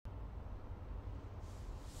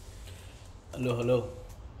Hello, hello.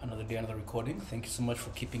 Another day, another recording. Thank you so much for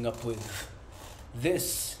keeping up with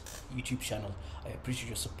this YouTube channel. I appreciate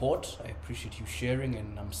your support. I appreciate you sharing,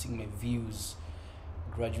 and I'm seeing my views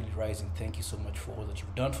gradually rising. Thank you so much for all that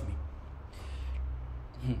you've done for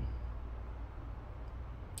me.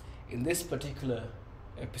 In this particular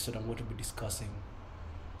episode, I'm going to be discussing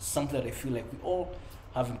something that I feel like we all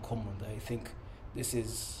have in common. That I think this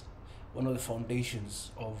is one of the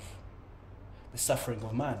foundations of the suffering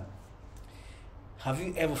of man. Have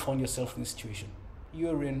you ever found yourself in this situation?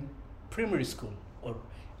 You're in primary school or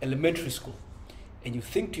elementary school, and you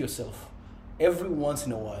think to yourself, every once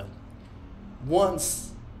in a while,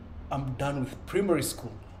 once I'm done with primary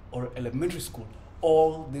school or elementary school,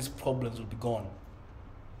 all these problems will be gone.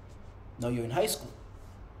 Now you're in high school.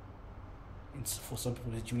 For some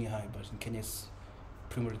people, it's junior high, but in Kenya, it's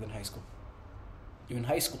primary than high school. You're in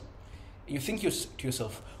high school, and you think to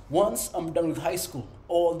yourself, once I'm done with high school,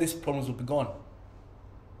 all these problems will be gone.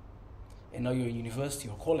 And now you're in university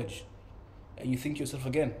or college, and you think to yourself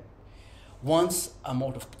again, once I'm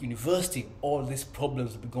out of university, all these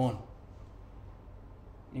problems will be gone.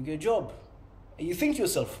 You get a job, and you think to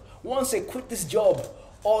yourself, once I quit this job,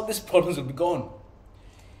 all these problems will be gone.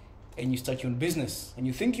 And you start your own business, and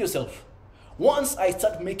you think to yourself, once I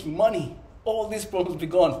start making money, all these problems will be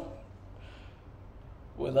gone.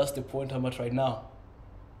 Well, that's the point I'm at right now.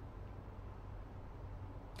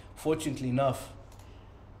 Fortunately enough,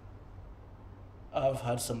 I've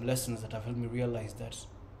had some lessons that have helped me realize that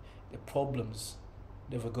the problems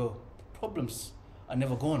never go. The problems are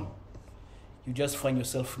never gone. You just find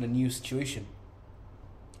yourself in a new situation,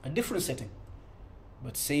 a different setting,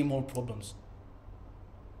 but same old problems.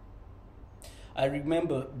 I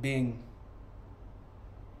remember being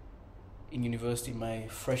in university, my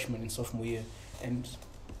freshman and sophomore year, and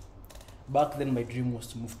back then my dream was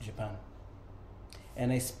to move to Japan.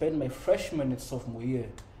 And I spent my freshman and sophomore year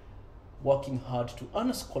working hard to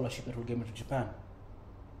earn a scholarship that would get me to Japan.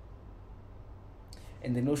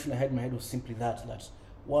 And the notion I had in my head was simply that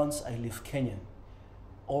once I leave Kenya,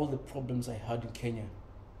 all the problems I had in Kenya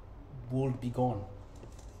will be gone.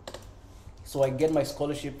 So I get my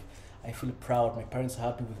scholarship, I feel proud, my parents are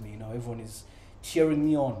happy with me, everyone is cheering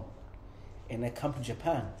me on. And I come to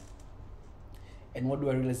Japan. And what do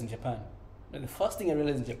I realize in Japan? Now, the first thing I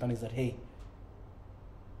realized in Japan is that, hey,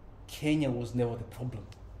 Kenya was never the problem.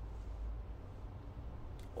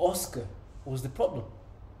 Oscar was the problem.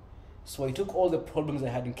 So I took all the problems I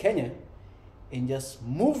had in Kenya and just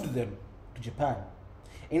moved them to Japan.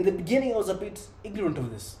 In the beginning, I was a bit ignorant of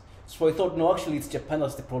this. So I thought, no, actually, it's Japan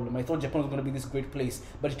that's the problem. I thought Japan was going to be this great place,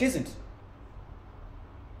 but it isn't.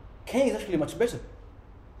 Kenya is actually much better.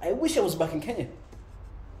 I wish I was back in Kenya.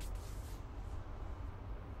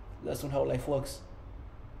 That's not how life works.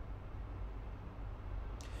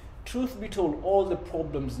 Truth be told, all the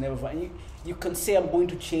problems never find. You can say, I'm going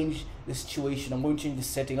to change the situation, I'm going to change the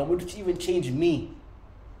setting, I'm going to even change me.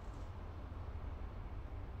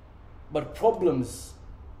 But problems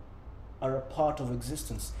are a part of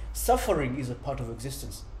existence. Suffering is a part of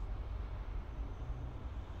existence.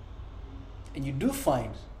 And you do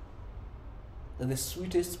find that the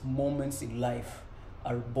sweetest moments in life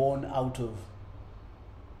are born out of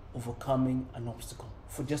overcoming an obstacle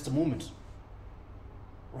for just a moment.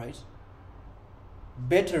 Right?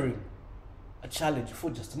 Bettering a challenge for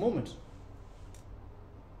just a moment.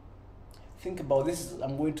 Think about this.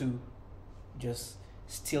 I'm going to just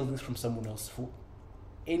steal this from someone else. For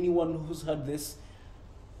anyone who's heard this,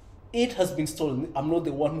 it has been stolen. I'm not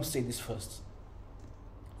the one who said this first.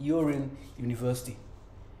 You're in university.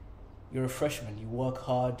 You're a freshman. You work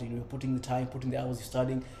hard. You're putting the time, putting the hours, you're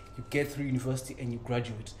studying. You get through university and you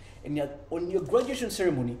graduate. And on your graduation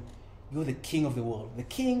ceremony, you're the king of the world, the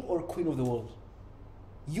king or queen of the world.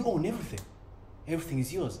 You own everything. Everything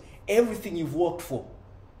is yours. Everything you've worked for,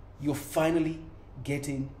 you're finally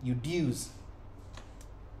getting your dues.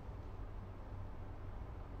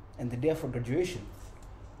 And the day after graduation,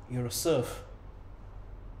 you're a serf.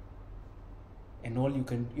 And all you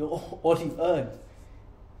earn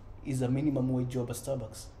is a minimum wage job at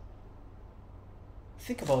Starbucks.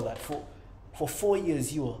 Think about that. For 4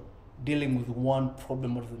 years, you are dealing with one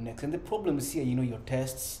problem or the next. And the problem is here, your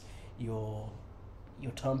tests, your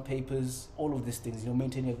term papers, all of these things,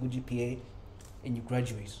 maintaining a good GPA, and you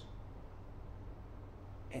graduate.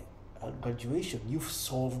 And at graduation, you've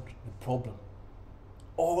solved the problem.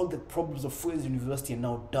 All the problems of 4 years university are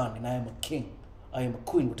now done, and I am a king. I am a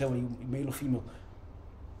queen, whatever you, male or female.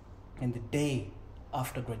 And the day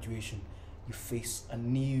after graduation, you face a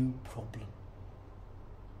new problem.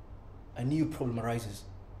 A new problem arises.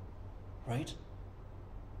 Right?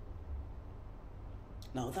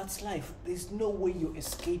 Now that's life. There's no way you're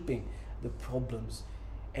escaping the problems.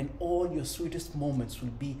 And all your sweetest moments will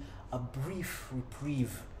be a brief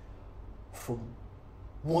reprieve from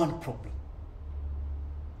one problem.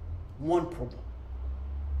 One problem.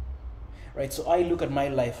 Right? So I look at my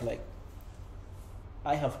life like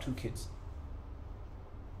I have 2 kids.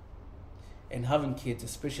 And having kids,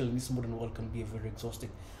 especially in this modern world, can be very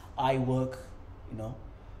exhausting. I work,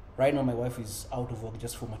 Right now my wife is out of work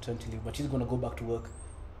just for maternity leave, but she's going to go back to work.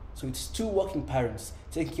 So it's 2 working parents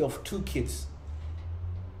taking care of 2 kids.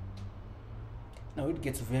 Now it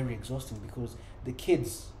gets very exhausting because the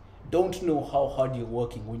kids don't know how hard you're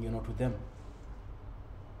working when you're not with them.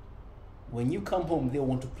 When you come home, they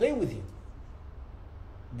want to play with you.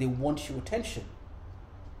 They want your attention.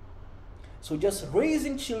 So just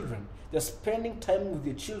raising children, just spending time with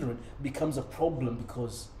your children becomes a problem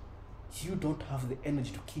because you don't have the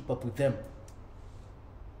energy to keep up with them.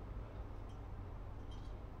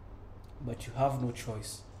 But you have no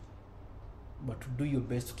choice but to do your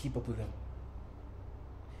best to keep up with them.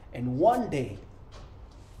 And one day,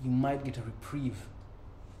 you might get a reprieve.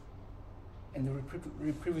 And the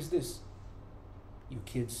reprieve is this. Your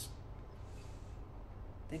kids,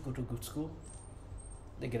 they go to a good school.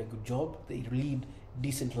 They get a good job. They lead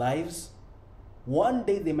decent lives. One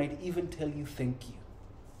day, they might even tell you thank you.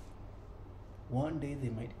 One day, they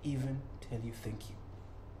might even tell you thank you.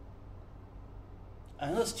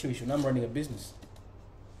 Another situation, I'm running a business.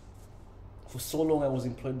 For so long, I was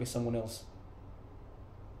employed by someone else.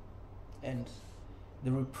 And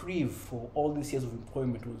the reprieve for all these years of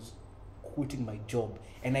employment was quitting my job.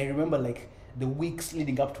 And I remember the weeks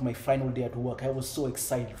leading up to my final day at work, I was so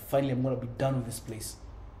excited. Finally, I'm going to be done with this place.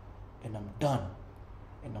 And I'm done.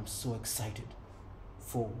 And I'm so excited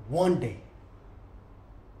for one day.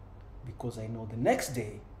 Because I know the next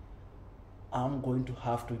day, I'm going to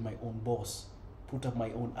have to be my own boss, put up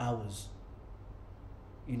my own hours,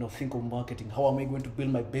 think of marketing. How am I going to build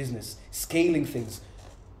my business? Scaling things.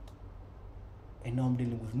 And now I'm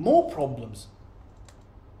dealing with more problems.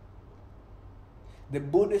 The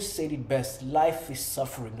Buddhists said it best, life is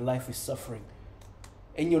suffering, life is suffering.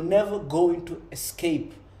 And you're never going to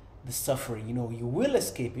escape the suffering. You will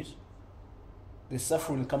escape it. The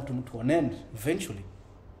suffering will come to an end eventually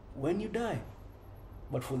when you die.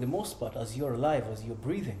 But for the most part, as you're alive, as you're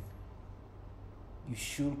breathing, you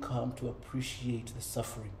should come to appreciate the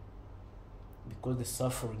suffering. Because the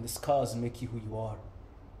suffering, the scars make you who you are.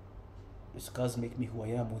 The scars make me who I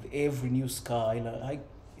am. With every new scar,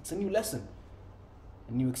 it's a new lesson,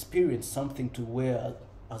 a new experience, something to wear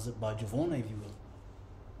as a badge of honor, if you will.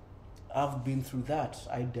 I've been through that.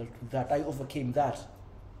 I dealt with that. I overcame that.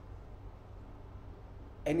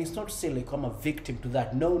 And it's not to say I'm a victim to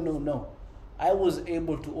that. No. I was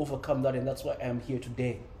able to overcome that, and that's why I am here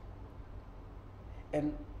today.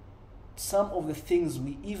 And some of the things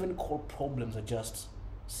we even call problems are just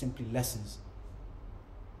simply lessons.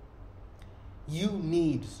 You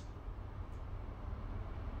need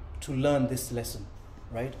to learn this lesson,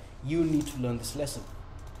 right? You need to learn this lesson.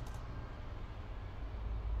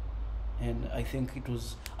 And I think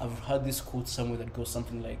I've heard this quote somewhere that goes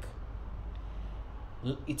something like,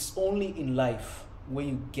 it's only in life where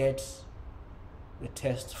you get the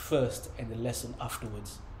test first and the lesson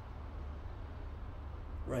afterwards.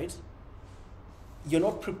 Right? You're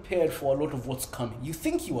not prepared for a lot of what's coming. You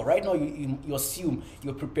think you are. Right now, you assume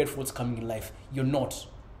you're prepared for what's coming in life. You're not.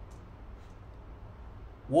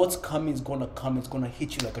 What's coming is going to come. It's going to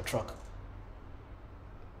hit you like a truck.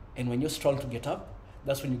 And when you're struggling to get up,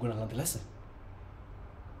 that's when you're going to learn the lesson.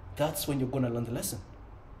 That's when you're going to learn the lesson.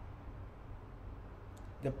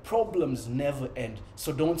 The problems never end.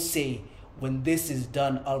 So don't say, when this is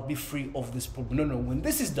done, I'll be free of this problem. No. When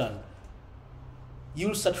this is done,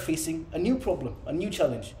 you'll start facing a new problem, a new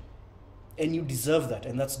challenge. And you deserve that,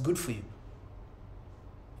 and that's good for you.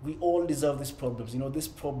 We all deserve these problems. These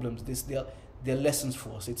problems, they're lessons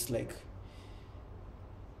for us. It's like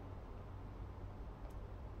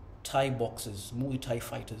Thai boxers, Muay Thai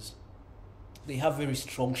fighters. They have very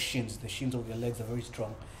strong shins. The shins of their legs are very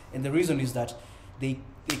strong. And the reason is that they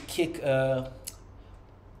kick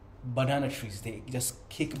banana trees. They just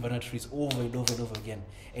kick banana trees over and over and over again.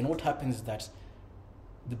 And what happens is that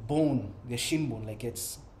the bone, their shin bone,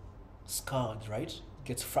 gets scarred, right?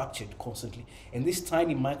 Gets fractured constantly. And these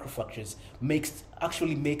tiny microfractures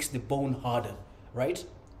actually makes the bone harder, right?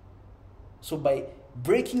 So by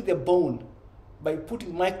breaking their bone, by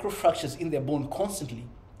putting microfractures in their bone constantly,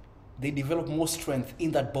 they develop more strength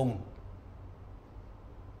in that bone.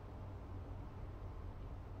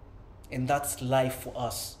 And that's life for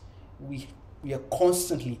us. We We are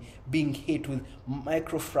constantly being hit with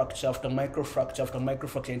microfracture after microfracture after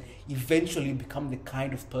microfracture, and eventually you become the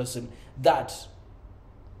kind of person that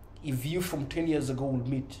if you from 10 years ago would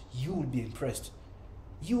meet, you would be impressed.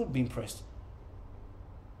 You would be impressed.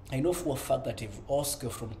 I know for a fact that if Oscar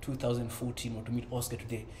from 2014 were to meet Oscar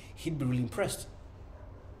today, he'd be really impressed.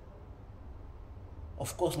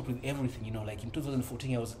 Of course, not with everything, like in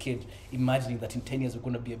 2014, I was a kid imagining that in 10 years we're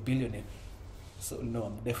going to be a billionaire. So no,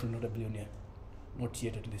 I'm definitely not a billionaire. Not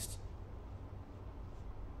yet, at least.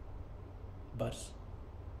 But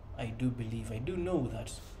I do know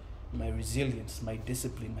that my resilience, my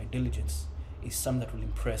discipline, my diligence is something that will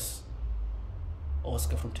impress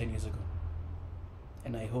Oscar from 10 years ago.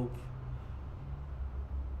 And I hope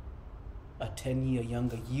a 10-year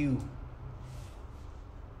younger you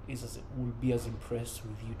will be as impressed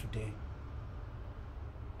with you today.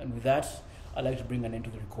 And with that, I'd like to bring an end to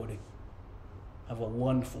the recording. Have a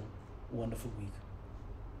wonderful, wonderful week.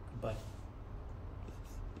 Goodbye.